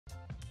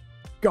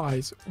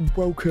Guys,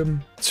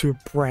 welcome to a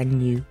brand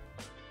new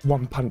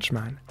One Punch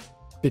Man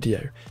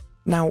video.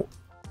 Now,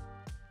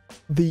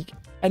 the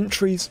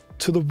entries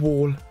to the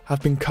wall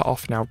have been cut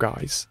off now,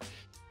 guys.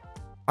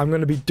 I'm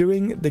going to be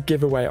doing the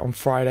giveaway on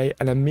Friday,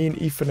 and then me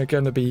and Ethan are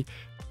going to be,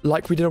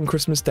 like we did on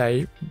Christmas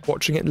Day,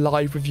 watching it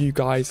live with you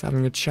guys,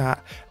 having a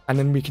chat, and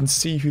then we can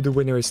see who the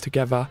winner is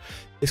together.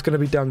 It's going to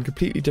be done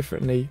completely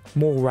differently,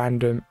 more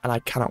random, and I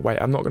cannot wait.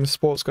 I'm not going to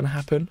spoil what's going to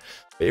happen,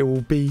 but it will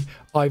be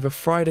either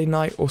Friday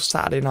night or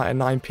Saturday night at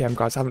 9 PM,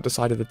 guys. I haven't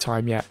decided the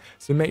time yet,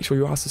 so make sure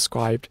you are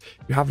subscribed,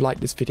 you have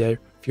liked this video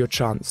for your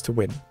chance to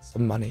win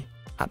some money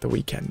at the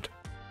weekend.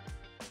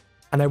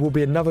 And there will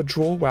be another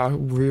draw where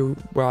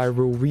I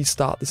will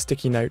restart the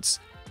sticky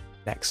notes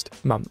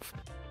next month.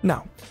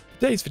 Now,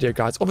 today's video,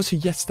 guys, obviously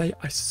yesterday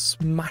I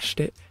smashed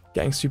it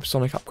getting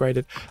Supersonic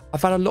upgraded.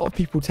 I've had a lot of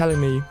people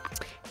telling me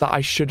that I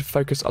should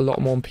focus a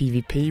lot more on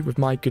PvP. With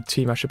my good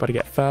team, I should better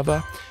get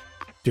further.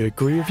 Do you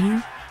agree with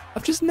you?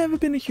 I've just never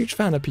been a huge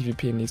fan of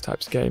PvP in these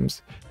types of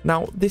games.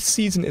 Now, this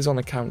season is on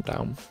a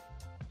countdown.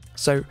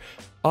 So,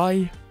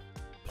 I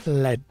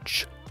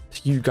pledge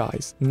to you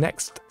guys,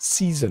 next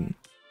season,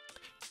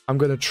 I'm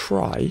going to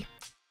try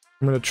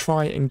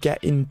and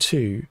get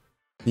into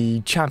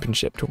the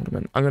championship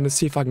tournament. I'm going to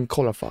see if I can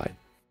qualify.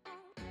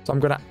 So I'm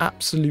going to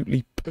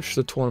absolutely push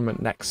the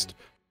tournament next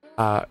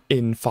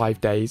in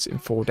 5 days, in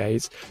 4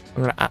 days.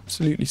 I'm going to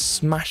absolutely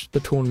smash the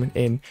tournament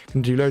in. I'm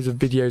going to do loads of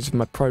videos of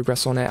my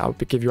progress on it. I'll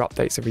give you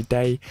updates every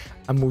day,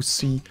 and we'll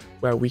see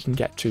where we can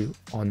get to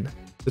on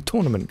the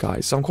tournament,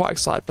 guys. So I'm quite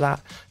excited for that.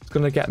 It's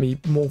going to get me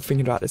more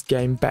thinking about this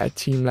game, better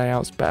team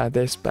layouts, better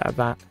this, better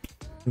that.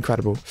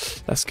 Incredible.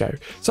 Let's go.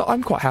 So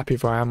I'm quite happy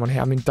with where I am on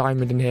here. I'm in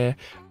diamond in here.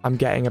 I'm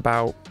getting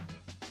about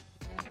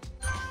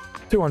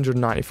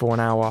 294 an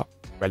hour.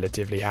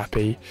 Relatively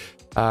happy.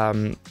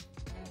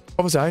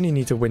 Obviously I only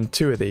need to win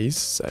 2 of these,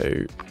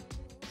 so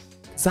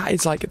that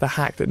is like the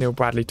hack that Neil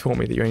Bradley taught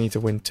me, that you only need to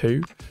win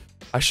 2.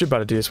 I should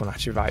better do this one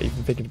actually without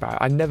even thinking about it.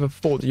 I never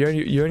thought that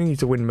you only need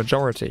to win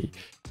majority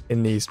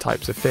in these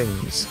types of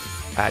things.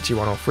 I actually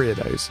won all 3 of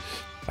those.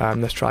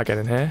 Let's try again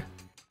in here.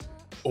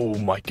 Oh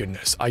my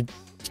goodness, I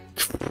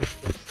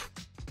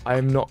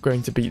am not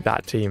going to beat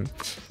that team.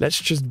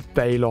 Let's just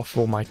bail off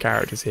all my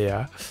characters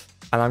here.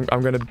 And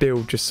I'm going to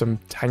build just some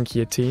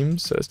tankier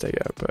teams. So let's take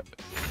it, put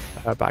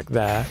her back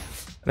there.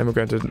 And then we're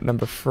going to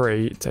number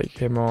 3, take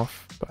him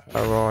off, put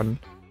her on.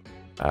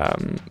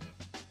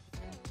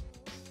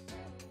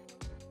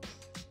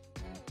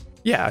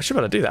 Yeah, I should be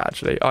able to do that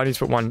actually. Oh, I need to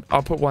put one.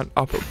 I'll put one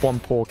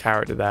poor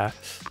character there.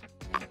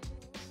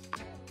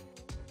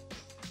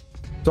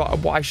 So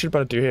what I should be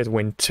able to do here is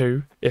win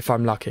 2 if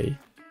I'm lucky.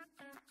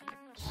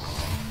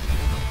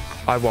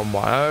 I won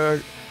 1. Oh,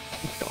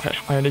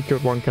 I only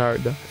killed 1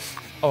 character.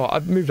 Oh,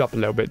 I've moved up a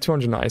little bit,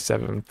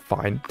 297,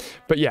 fine.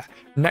 But yeah,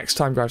 next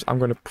time, guys, I'm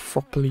going to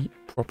properly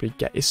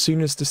get, as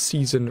soon as the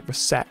season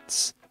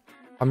resets,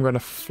 I'm going to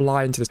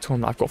fly into this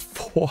tournament. I've got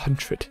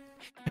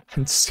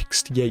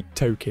 468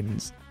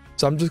 tokens.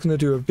 So I'm just going to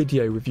do a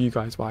video with you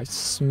guys where I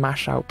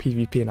smash out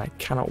PvP, and I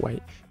cannot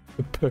wait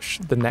to push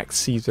the next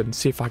season,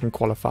 see if I can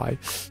qualify.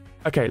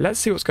 Okay, let's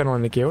see what's going on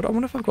in the guild. I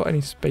wonder if I've got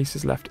any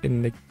spaces left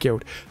in the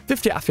guild.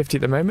 50 out of 50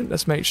 at the moment.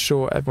 Let's make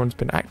sure everyone's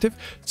been active.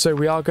 So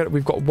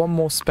we've got 1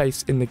 more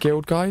space in the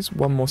guild, guys.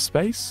 1 more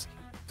space.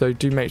 So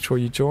do make sure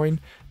you join.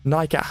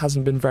 Nycat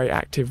hasn't been very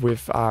active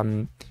with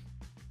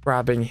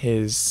grabbing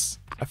his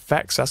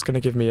effects. That's going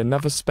to give me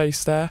another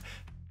space there.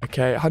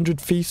 Okay,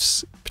 100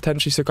 thieves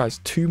potentially. So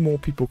guys, 2 more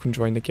people can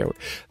join the guild.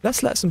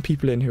 Let's let some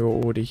people in who are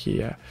already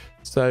here.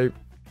 So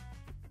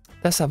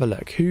let's have a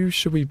look. Who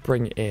should we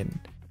bring in?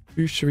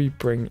 Who should we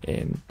bring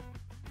in?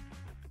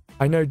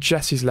 I know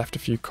Jesse's left a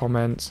few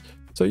comments.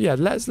 So yeah,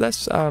 let's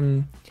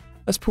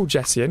pull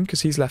Jesse in,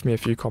 because he's left me a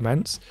few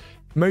comments.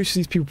 Most of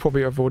these people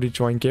probably have already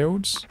joined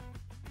guilds.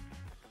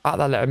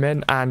 Let him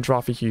in. And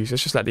Rafi Hughes.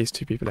 Let's just let these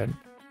 2 people in.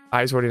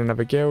 He's already in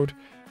another guild.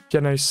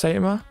 Geno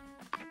Saitama.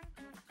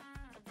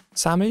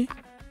 Sammy.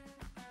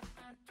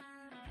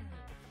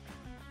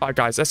 Alright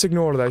guys, let's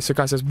ignore all of those. So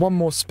guys, there's 1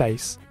 more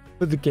space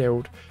for the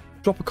guild.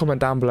 Drop a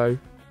comment down below.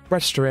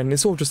 Register in.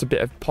 It's all just a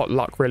bit of pot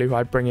luck really who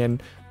I bring in,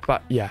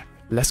 but yeah,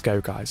 let's go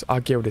guys. Our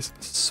guild is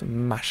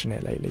smashing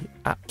it lately,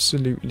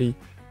 absolutely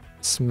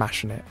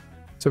smashing it.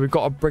 So we've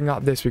got to bring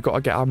up this, we've got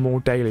to get our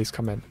more dailies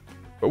coming,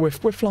 but we're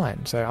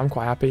flying, so I'm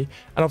quite happy.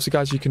 And obviously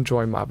guys, you can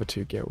join my other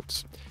 2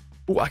 guilds.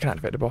 Oh, I can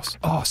activate the boss.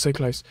 Oh, so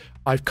close.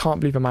 I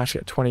can't believe I managed to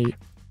get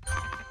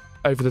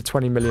over the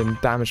 20 million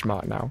damage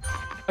mark now.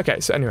 Okay,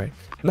 so anyway,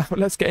 now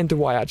let's get into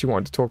what I actually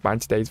wanted to talk about in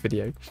today's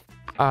video.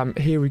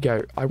 Here we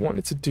go. I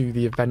wanted to do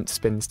the event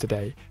spins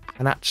today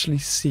and actually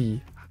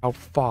see how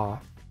far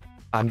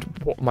and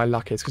what my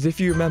luck is. Because if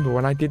you remember,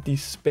 when I did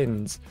these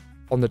spins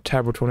on the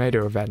Terrible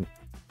Tornado event,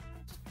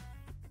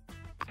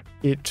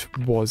 it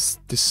was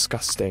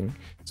disgusting.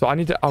 So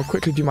I'll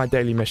quickly do my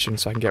daily mission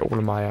so I can get all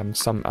of my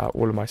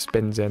all of my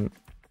spins in.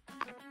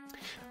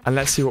 And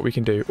let's see what we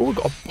can do. Oh,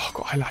 I've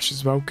got eyelashes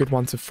as well. Good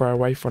one to throw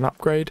away for an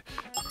upgrade.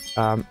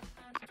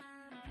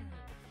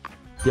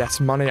 Yes,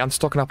 money. I'm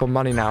stocking up on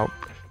money now.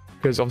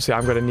 because obviously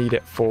I'm going to need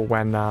it for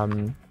when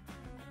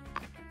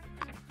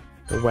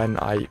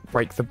I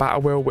break the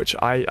battle wheel, which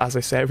as I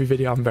say every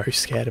video, I'm very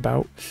scared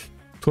about.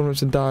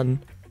 Tournaments are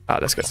done.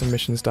 Let's get some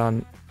missions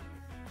done.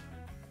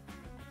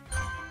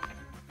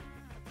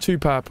 2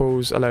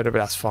 purples, a load of it,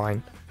 that's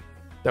fine.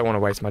 Don't want to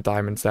waste my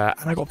diamonds there.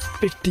 And I got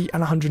 50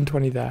 and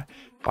 120 there.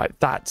 Right,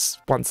 that's,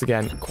 once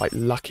again, quite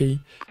lucky.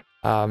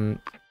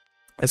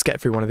 Let's get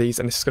through one of these,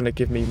 and this is going to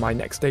give me my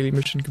next daily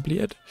mission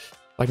completed.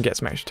 I can get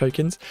some extra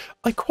tokens.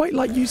 I quite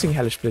like using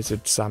Hellish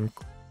Blizzard's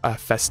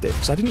Festive,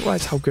 because I didn't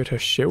realise how good her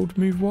shield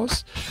move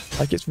was.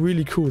 Like, it's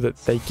really cool that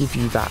they give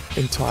you that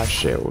entire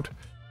shield.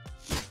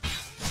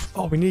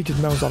 Oh, we needed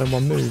Melzard in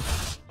one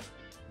move.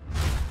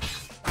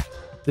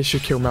 This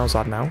should kill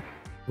Melzard now.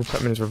 We'll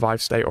put him in his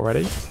revived state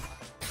already.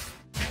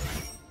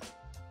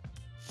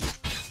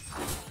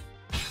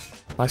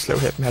 Nice little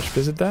hit from Hedge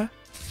Blizzard there.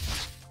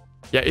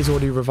 Yeah, he's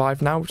already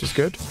revived now, which is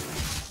good.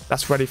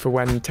 That's ready for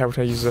when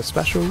Telltale uses a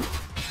special.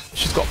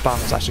 She's got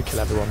buffs, that should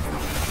kill everyone.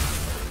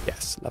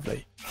 Yes,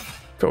 lovely.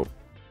 Cool.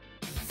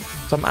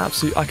 So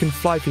I can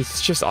fly these.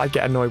 It's just I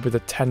get annoyed with the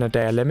 10 a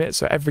day limit.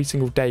 So every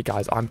single day,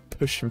 guys, I'm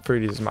pushing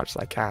through these as much as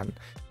I can.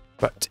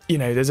 But, you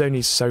know, there's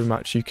only so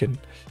much you can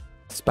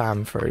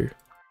spam through.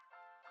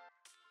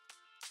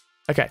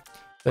 Okay,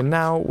 so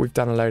now we've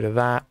done a load of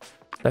that.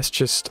 Let's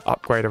just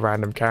upgrade a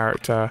random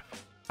character.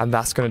 And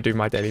that's going to do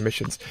my daily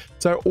missions.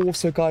 So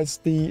also, guys,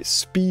 the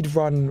speed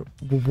run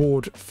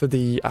reward for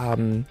the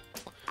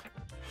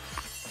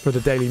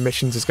daily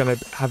missions is going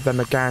to have them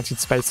a guaranteed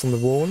space on the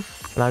wall.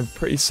 And I'm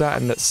pretty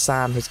certain that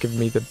Sam has given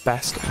me the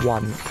best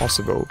one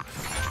possible.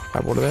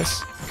 Have all of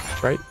this.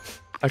 Great.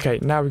 Okay,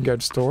 now we can go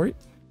to story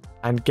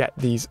and get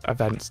these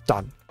events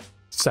done.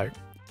 So,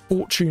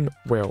 Fortune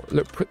Wheel.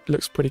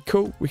 Looks pretty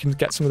cool. We can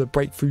get some of the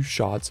breakthrough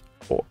shards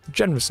for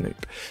Geryuganshoop.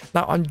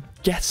 Now, I'm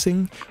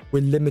guessing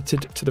we're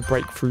limited to the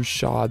breakthrough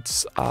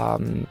shards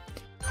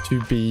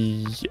to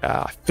be...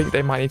 I think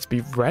they might need to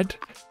be red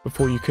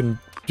before you can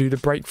do the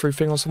breakthrough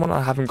thing on someone.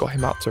 I haven't got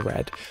him up to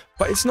red.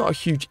 But it's not a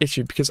huge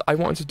issue because I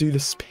wanted to do the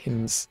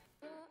spins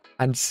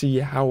and see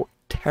how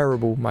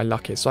terrible my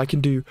luck is. So I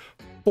can do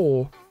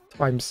 4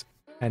 times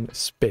 10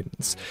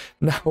 spins.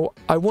 Now,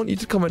 I want you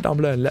to comment down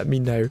below and let me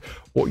know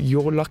what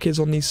your luck is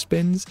on these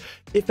spins.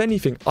 If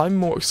anything, I'm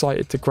more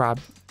excited to grab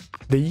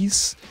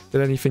these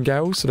than anything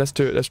else. So let's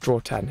do it. Let's draw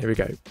 10. Here we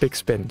go. Big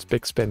spins.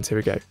 Big spins. Here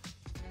we go.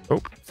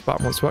 Oh, the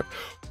button wants to work.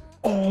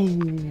 Oh.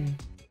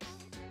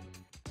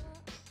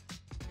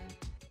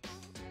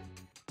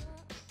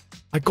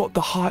 I got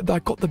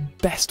the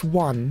best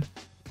one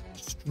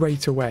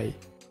straight away.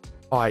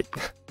 Alright.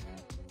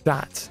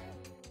 That's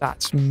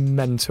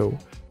mental.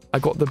 I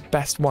got the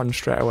best one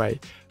straight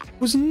away.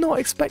 Was not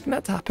expecting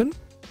that to happen.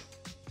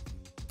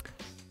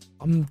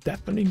 I'm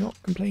definitely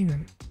not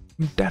complaining.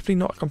 I'm definitely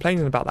not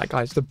complaining about that,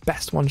 guys. The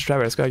best one straight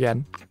away. Let's go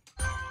again.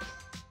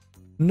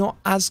 Not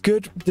as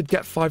good. Did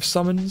get 5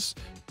 summons.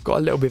 Got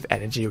a little bit of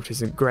energy, which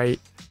isn't great.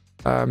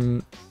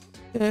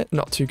 Yeah,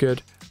 not too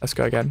good. Let's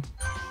go again.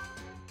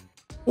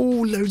 Oh,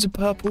 loads of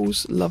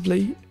purples.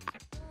 Lovely.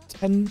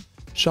 10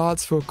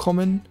 shards for a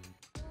common.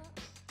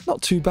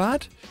 Not too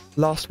bad.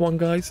 Last one,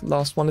 guys.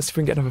 Last one. Let's see if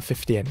we can get another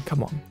 50 in.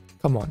 Come on.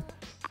 Come on.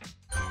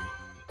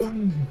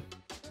 Ooh.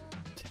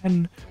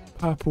 10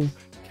 purple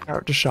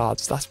character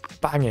shards. That's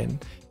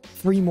banging.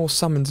 3 more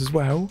summons as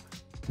well.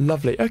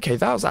 Lovely. Okay,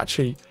 that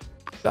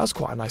was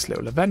quite a nice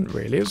little event,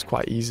 really. It was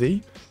quite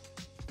easy.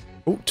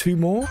 Oh, 2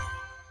 more.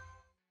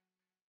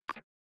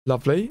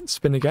 Lovely.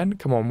 Spin again.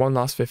 Come on, one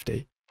last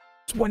 50.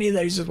 20 of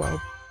those as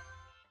well.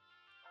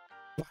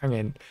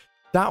 Banging.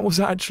 That was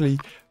actually...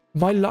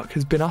 My luck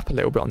has been up a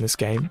little bit on this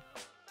game.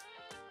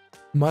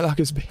 My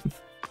luck's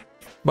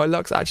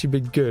actually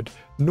been good.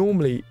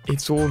 Normally,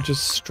 it's all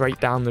just straight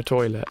down the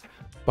toilet.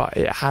 But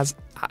it has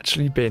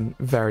actually been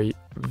very,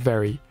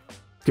 very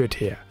good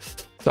here.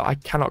 So I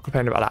cannot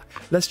complain about that.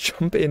 Let's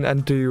jump in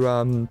and do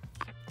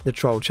the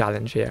troll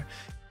challenge here.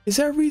 Is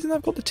there a reason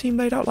I've got the team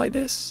laid out like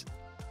this?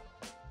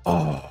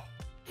 Oh,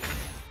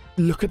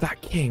 look at that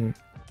king.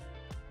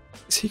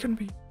 Is he going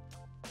to be...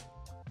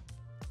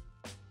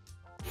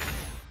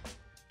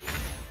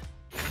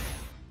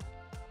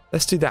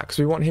 Let's do that because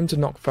we want him to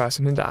knock first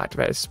and him to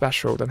activate his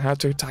special, then how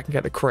to attack and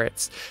get the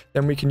crits.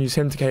 Then we can use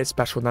him to get his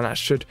special, then that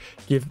should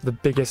give the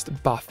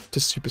biggest buff to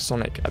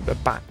Supersonic at the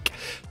back.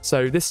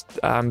 So this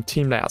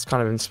team layout's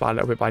kind of inspired a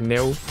little bit by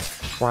Neil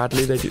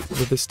Bradley they do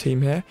with this team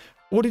here.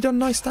 Already done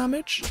nice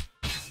damage.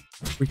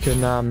 We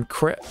can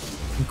crit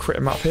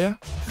him up here.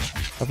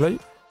 Lovely.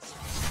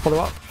 Follow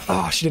up.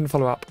 Oh, she didn't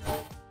follow up.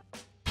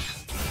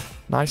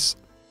 Nice.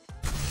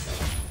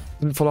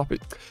 Didn't follow up.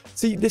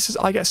 See,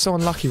 I get so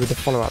unlucky with the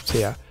follow-ups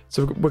here.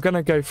 So we're going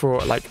to go for,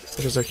 like,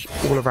 just a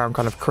all-around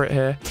kind of crit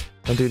here.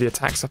 And do the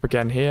attacks up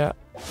again here.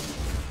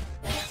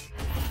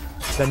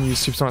 Then use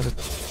Supersonic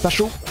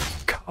special.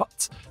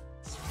 Cut.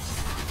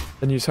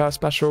 Then use her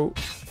special.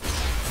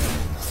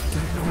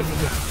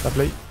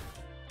 Lovely.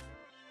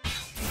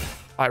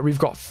 Alright, we've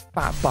got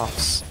fat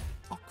buffs.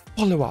 Oh,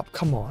 follow-up,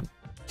 come on.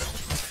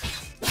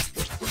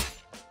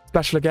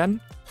 Special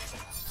again.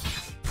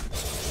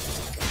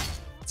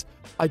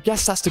 I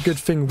guess that's the good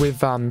thing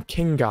with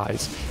King,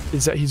 guys,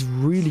 is that he's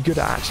really good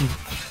at actually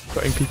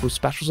putting people's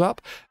specials up.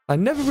 I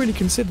never really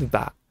considered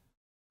that.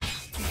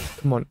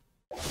 Come on.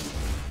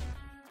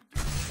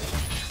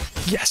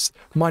 Yes,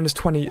 minus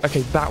 20. Okay,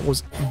 that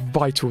was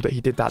vital that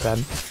he did that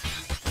then.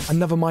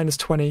 Another minus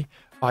 20.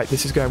 All right,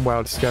 this is going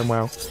well. This is going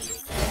well.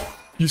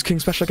 Use King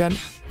special again.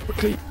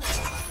 Quickly.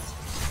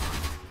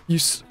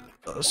 Use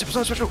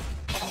Supersonic special.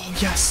 Oh,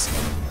 yes.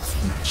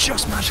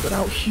 Just managed to get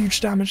out.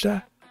 Huge damage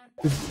there.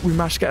 We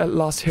managed to get a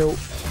last hill.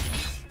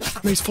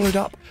 And he's followed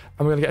up.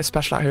 And we're going to get a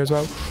special out here as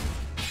well.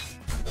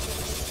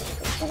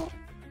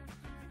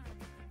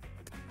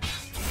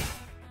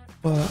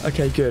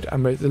 Okay, good.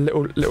 And with the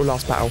little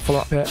last battle. Follow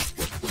up here.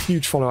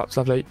 Huge follow-ups,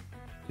 lovely.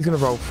 He's going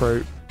to roll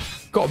through.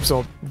 Got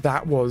absorbed.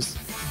 That was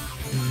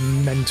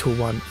mental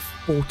one.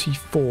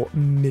 44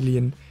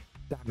 million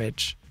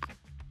damage.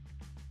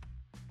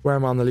 Where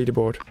am I on the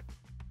leaderboard?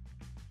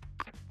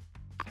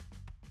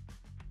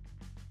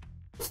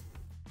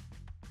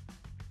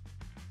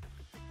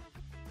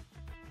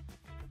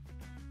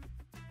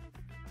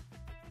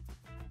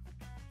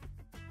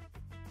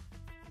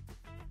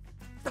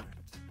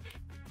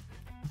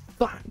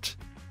 That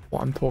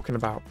what I'm talking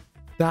about.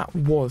 That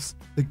was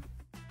the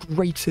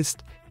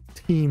greatest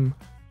team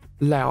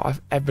layout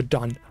I've ever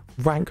done.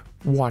 Rank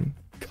 1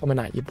 coming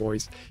at you,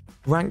 boys.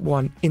 Rank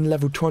 1 in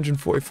level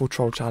 244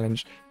 troll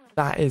challenge.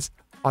 That is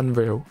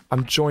unreal.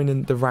 I'm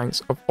joining the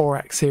ranks of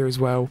Orex here as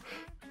well.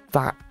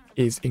 That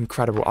is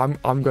incredible. I'm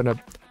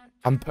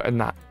putting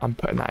that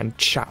in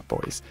chat,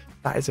 boys.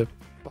 That is a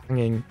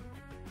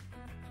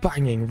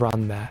banging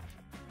run there.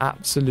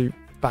 Absolute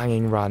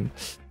banging run.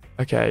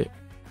 Okay.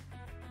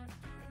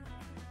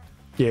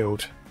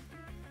 Guild.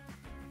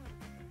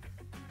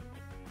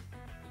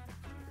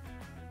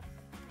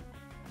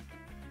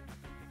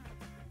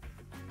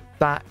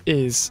 That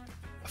is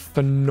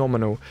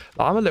phenomenal.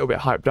 I'm a little bit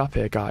hyped up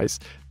here, guys.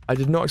 I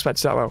did not expect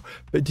it that well.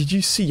 But did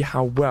you see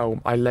how well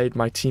I laid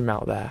my team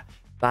out there?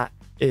 That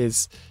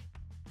is...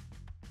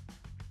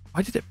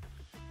 Why did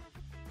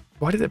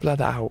it blur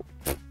that out?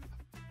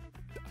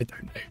 I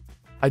don't know.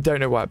 I don't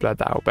know why it blurred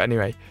that out. But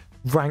anyway,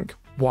 rank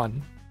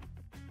 1.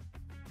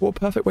 What a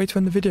perfect way to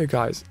end the video,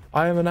 guys.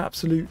 I am an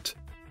absolute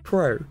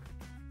pro.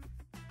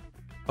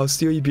 I'll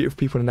see all you beautiful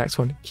people in the next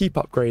one. Keep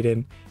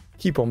upgrading.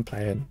 Keep on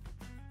playing.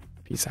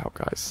 Peace out,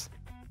 guys.